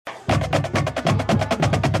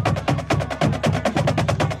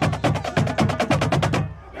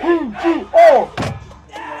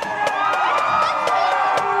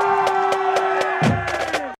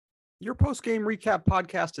Post Game Recap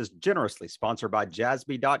Podcast is generously sponsored by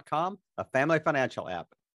Jassby.com, a family financial app.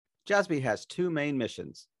 Jassby has two main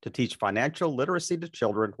missions: to teach financial literacy to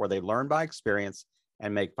children where they learn by experience,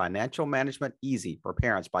 and make financial management easy for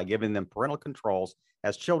parents by giving them parental controls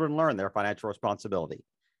as children learn their financial responsibility.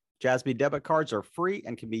 Jassby debit cards are free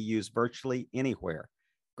and can be used virtually anywhere.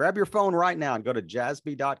 Grab your phone right now and go to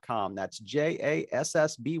Jassby.com. That's JASSBY.com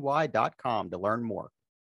to learn more.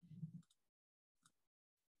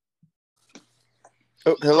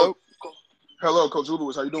 Oh, hello. Hello, Coach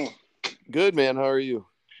Lewis. How you doing? Good, man. How are you?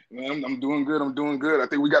 Man, I'm doing good. I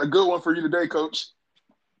think we got a good one for you today, Coach.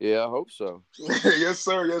 Yeah, I hope so. Yes,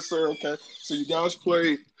 sir. Okay. So you guys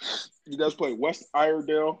played West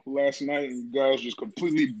Iredell last night, and you guys just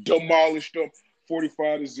completely demolished them,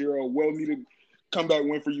 45-0. Well-needed comeback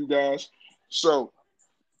win for you guys. So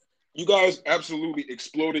you guys absolutely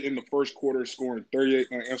exploded in the first quarter, scoring 38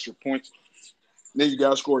 unanswered points. Then you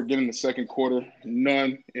guys scored again in the second quarter,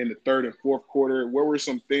 none in the third and fourth quarter. What were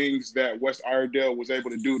some things that West Iredell was able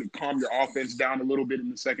to do to calm your offense down a little bit in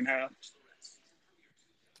the second half?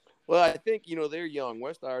 Well, I think, they're young.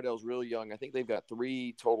 West Iredell's really young. I think they've got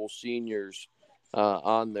 3 total seniors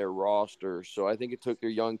on their roster. So I think it took their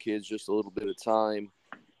young kids just a little bit of time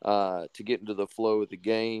to get into the flow of the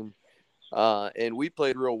game. And we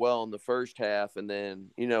played real well in the first half. And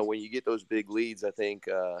then, when you get those big leads, I think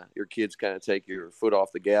your kids kind of take your foot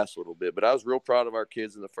off the gas a little bit. But I was real proud of our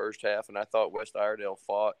kids in the first half, and I thought West Iredell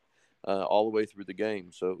fought all the way through the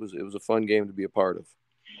game. So it was a fun game to be a part of.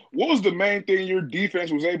 What was the main thing your defense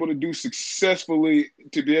was able to do successfully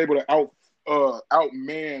to be able to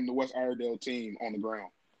outman the West Iredell team on the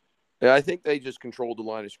ground? Yeah, I think they just controlled the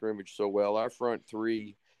line of scrimmage so well. Our front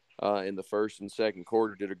 3 in the first and second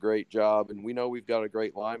quarter did a great job, and we know we've got a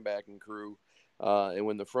great linebacking crew. And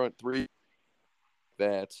when the front 3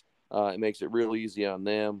 it makes it real easy on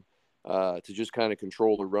them to just kind of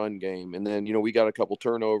control the run game. And then, we got a couple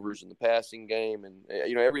turnovers in the passing game, and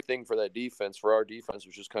everything for our defense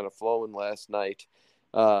was just kind of flowing last night.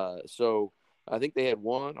 So I think they had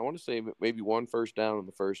maybe one first down in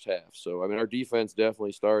the first half. So, our defense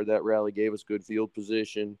definitely started that rally, gave us good field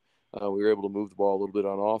position. We were able to move the ball a little bit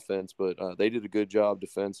on offense, but they did a good job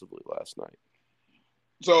defensively last night.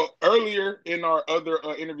 So earlier in our other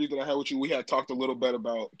interview that I had with you, we had talked a little bit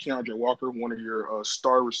about Keandre Walker, one of your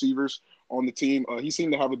star receivers on the team. He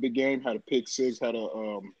seemed to have a big game, had a pick 6, had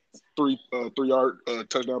a 3-yard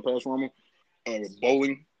touchdown pass from him,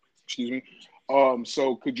 bowling, excuse me.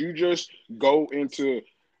 So could you just go into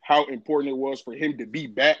how important it was for him to be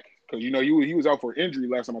back? Because, he was out for injury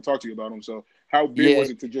last time I talked to you about him. So how big was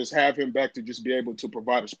it to just have him back to just be able to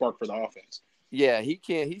provide a spark for the offense? Yeah,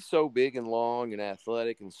 he's so big and long and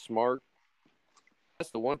athletic and smart.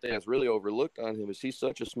 That's the one thing that's really overlooked on him, is he's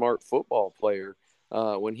such a smart football player.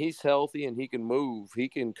 When he's healthy and he can move, he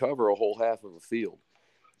can cover a whole half of a field.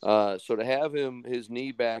 So to have his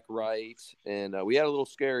knee back right, and we had a little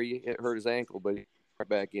scare. He hurt his ankle, but he got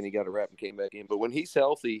back in. He got a wrap and came back in. But when he's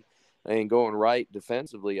healthy and going right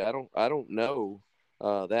defensively, I don't know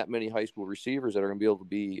that many high school receivers that are going to be able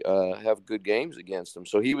to have good games against him.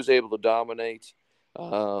 So he was able to dominate.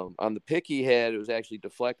 On the pick he had, it was actually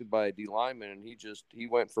deflected by a D lineman, and he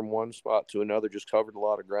went from one spot to another, just covered a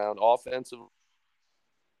lot of ground. Offensive,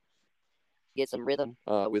 get some rhythm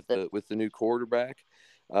with the new quarterback.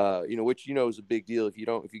 Which is a big deal. If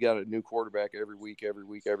you got a new quarterback every week,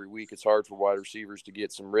 it's hard for wide receivers to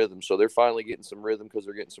get some rhythm. So they're finally getting some rhythm because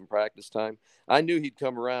they're getting some practice time. I knew he'd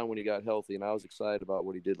come around when he got healthy, and I was excited about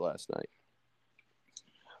what he did last night.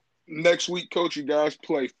 Next week, Coach, you guys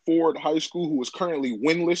play Ford High School, who is currently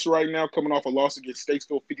winless right now, coming off a loss against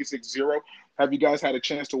Statesville 56-0. Have you guys had a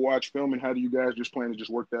chance to watch film, and how do you guys just plan to just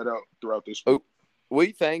work that out throughout this week?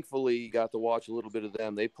 We thankfully got to watch a little bit of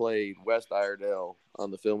them. They played West Iredell on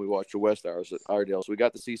the film. We watched West Iredell, so we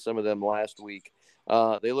got to see some of them last week.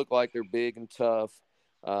 They look like they're big and tough.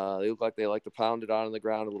 They look like they like to pound it on the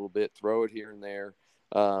ground a little bit, throw it here and there.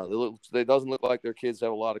 It doesn't look like their kids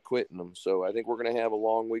have a lot of quit in them. So I think we're going to have a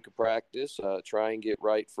long week of practice, try and get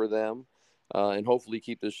right for them, and hopefully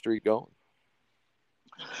keep this streak going.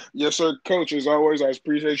 Yes, sir. Coach, as always, I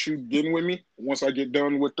appreciate you getting with me. Once I get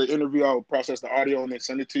done with the interview, I will process the audio and then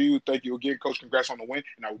send it to you. Thank you again, Coach. Congrats on the win,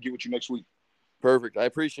 and I will get with you next week. Perfect. I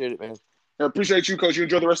appreciate it, man. I appreciate you, Coach. You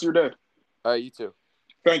enjoy the rest of your day. All right, you too.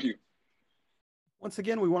 Thank you. Once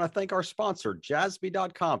again, we want to thank our sponsor,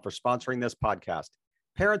 Jassby.com, for sponsoring this podcast.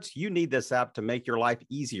 Parents, you need this app to make your life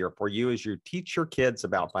easier for you as you teach your kids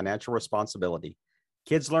about financial responsibility.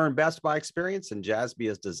 Kids learn best by experience, and Jassby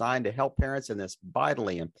is designed to help parents in this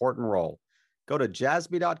vitally important role. Go to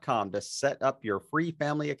Jassby.com to set up your free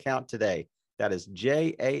family account today. That is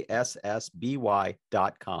JASSBY.com.